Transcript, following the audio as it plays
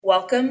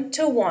Welcome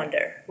to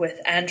Wander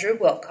with Andrew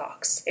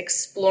Wilcox,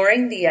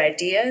 exploring the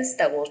ideas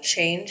that will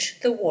change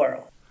the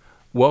world.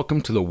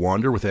 Welcome to the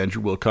Wander with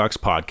Andrew Wilcox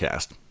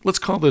podcast. Let's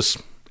call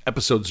this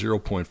episode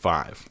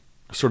 0.5,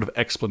 a sort of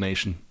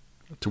explanation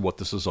to what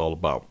this is all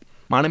about.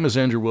 My name is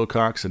Andrew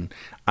Wilcox, and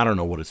I don't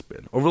know what it's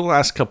been. Over the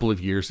last couple of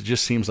years, it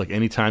just seems like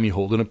anytime you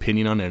hold an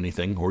opinion on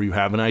anything, or you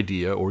have an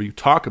idea, or you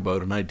talk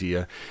about an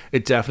idea,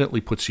 it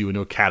definitely puts you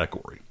into a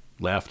category.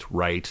 Left,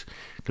 right,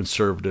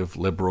 conservative,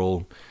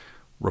 liberal,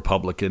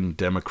 Republican,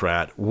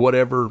 Democrat,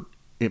 whatever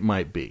it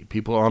might be.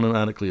 People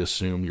automatically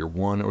assume you're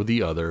one or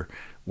the other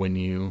when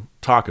you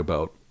talk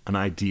about an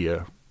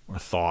idea, a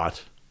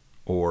thought,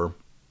 or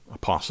a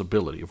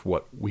possibility of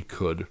what we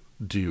could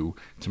do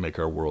to make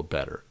our world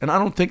better. And I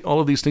don't think all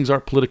of these things are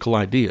political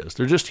ideas.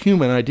 They're just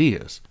human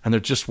ideas. And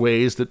they're just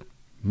ways that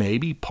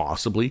maybe,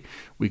 possibly,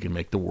 we can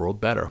make the world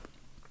better.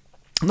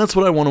 And that's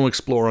what I want to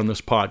explore on this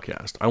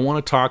podcast. I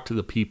want to talk to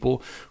the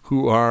people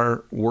who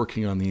are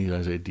working on these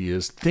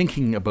ideas,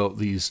 thinking about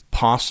these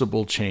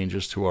possible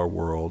changes to our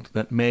world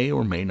that may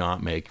or may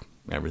not make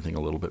everything a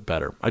little bit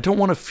better. I don't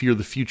want to fear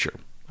the future.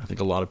 I think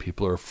a lot of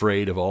people are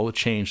afraid of all the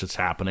change that's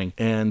happening,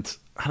 and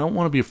I don't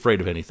want to be afraid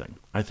of anything.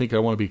 I think I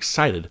want to be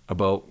excited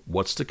about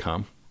what's to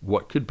come,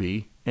 what could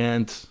be,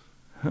 and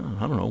I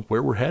don't know,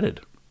 where we're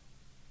headed.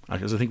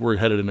 Because I think we're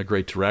headed in a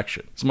great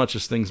direction. As much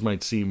as things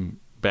might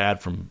seem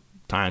bad from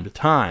time to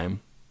time,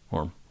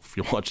 or if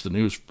you watch the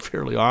news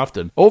fairly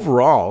often,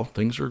 overall,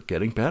 things are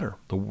getting better.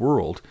 The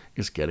world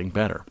is getting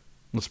better.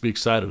 Let's be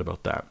excited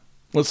about that.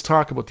 Let's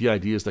talk about the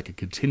ideas that could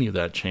continue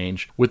that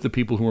change with the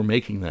people who are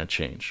making that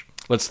change.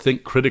 Let's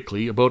think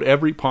critically about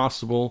every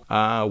possible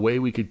way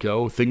we could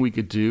go, thing we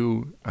could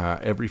do,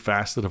 every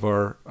facet of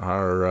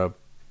our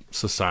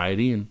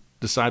society, and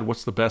decide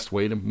what's the best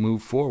way to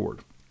move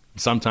forward.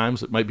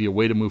 Sometimes it might be a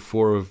way to move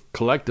forward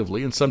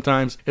collectively, and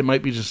sometimes it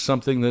might be just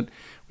something that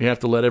we have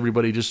to let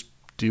everybody just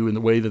do in the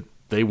way that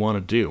they want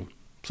to do.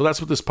 So that's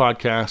what this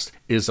podcast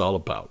is all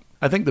about.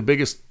 I think the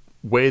biggest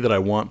way that I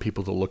want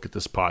people to look at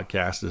this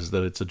podcast is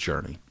that it's a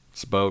journey.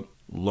 It's about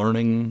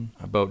learning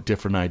about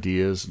different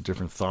ideas and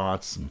different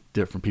thoughts and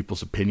different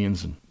people's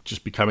opinions and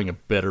just becoming a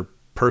better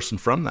person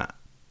from that.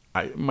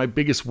 My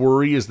biggest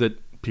worry is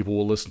that people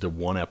will listen to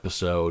one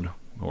episode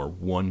or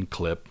one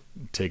clip,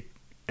 take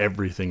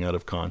everything out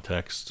of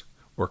context,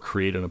 or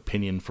create an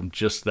opinion from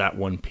just that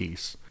one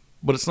piece.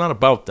 But it's not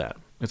about that.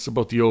 It's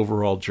about the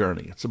overall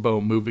journey. It's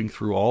about moving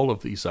through all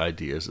of these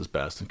ideas as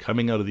best and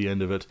coming out of the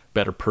end of it a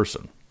better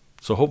person.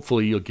 So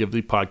hopefully you'll give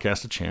the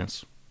podcast a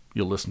chance.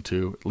 You'll listen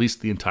to at least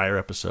the entire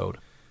episode,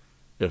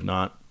 if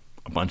not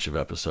a bunch of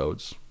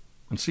episodes,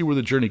 and see where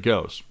the journey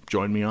goes.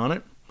 Join me on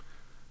it,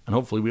 and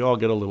hopefully we all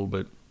get a little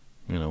bit,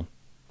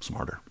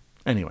 smarter.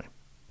 Anyway,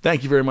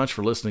 thank you very much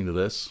for listening to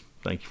this.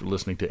 Thank you for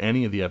listening to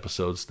any of the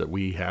episodes that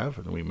we have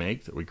and we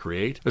make, that we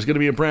create. There's going to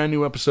be a brand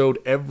new episode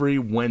every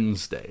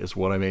Wednesday is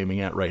what I'm aiming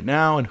at right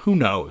now, and who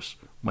knows,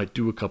 might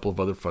do a couple of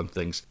other fun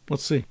things.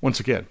 Let's see. Once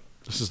again,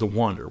 this is The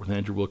Wander with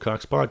Andrew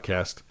Wilcox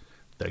podcast.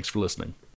 Thanks for listening.